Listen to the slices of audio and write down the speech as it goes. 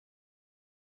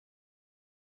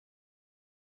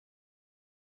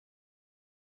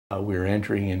We're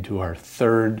entering into our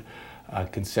third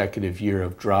consecutive year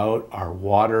of drought. Our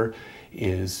water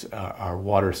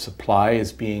supply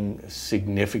is being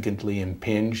significantly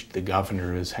impinged. The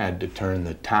governor has had to turn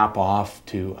the tap off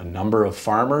to a number of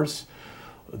farmers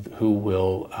who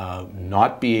will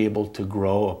not be able to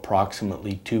grow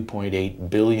approximately $2.8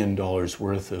 billion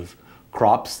worth of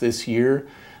crops this year.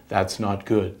 That's not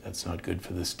good. That's not good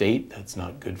for the state. That's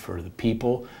not good for the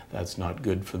people. That's not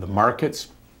good for the markets,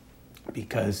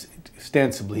 because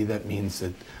ostensibly that means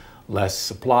that less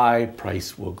supply,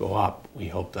 price will go up. We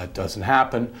hope that doesn't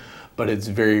happen, but it's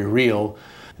very real.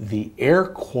 The air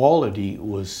quality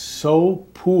was so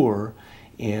poor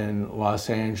in Los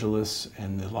Angeles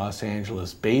and the Los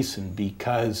Angeles basin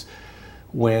because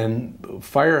when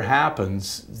fire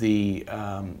happens, the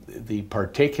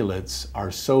particulates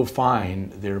are so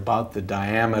fine, they're about the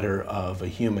diameter of a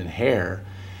human hair,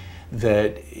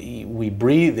 that we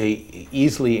breathe, they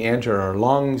easily enter our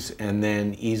lungs and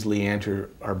then easily enter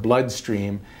our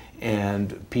bloodstream,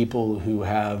 and people who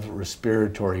have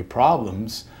respiratory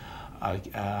problems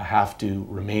have to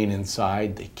remain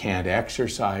inside. They can't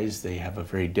exercise. They have a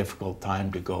very difficult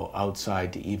time to go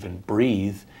outside to even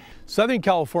breathe. Southern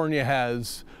California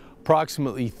has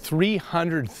approximately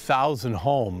 300,000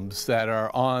 homes that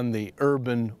are on the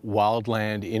urban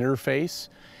wildland interface.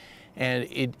 And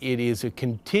it is a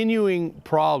continuing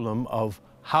problem of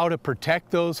how to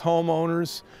protect those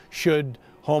homeowners. Should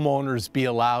homeowners be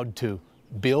allowed to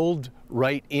build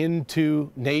right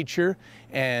into nature?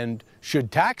 And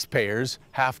should taxpayers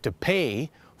have to pay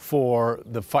for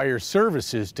the fire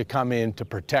services to come in to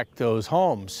protect those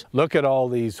homes? Look at all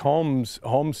these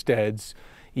homesteads,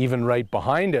 even right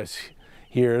behind us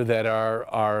here, that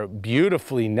are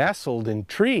beautifully nestled and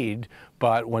treed,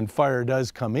 but when fire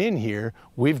does come in here,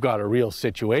 we've got a real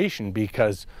situation,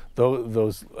 because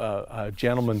those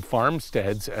gentlemen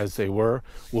farmsteads, as they were,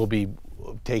 will be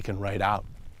taken right out.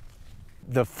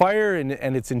 The fire and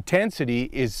its intensity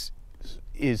is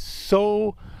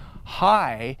so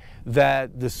high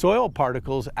that the soil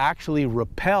particles actually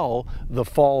repel the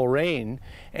fall rain,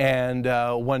 and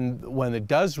when it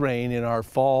does rain in our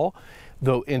fall,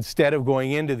 though, instead of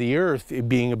going into the earth,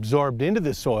 being absorbed into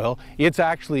the soil, it's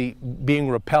actually being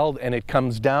repelled and it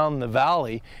comes down the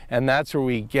valley, and that's where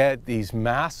we get these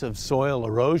massive soil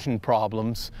erosion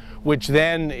problems, which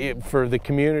then, for the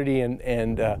community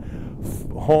and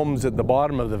homes at the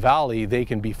bottom of the valley, they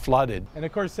can be flooded. And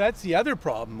of course, that's the other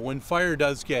problem. When fire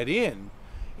does get in,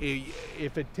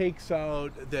 if it takes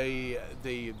out the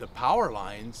power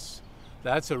lines,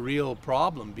 that's a real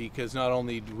problem, because not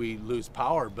only do we lose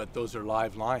power, but those are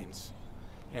live lines,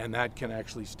 and that can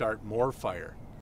actually start more fire.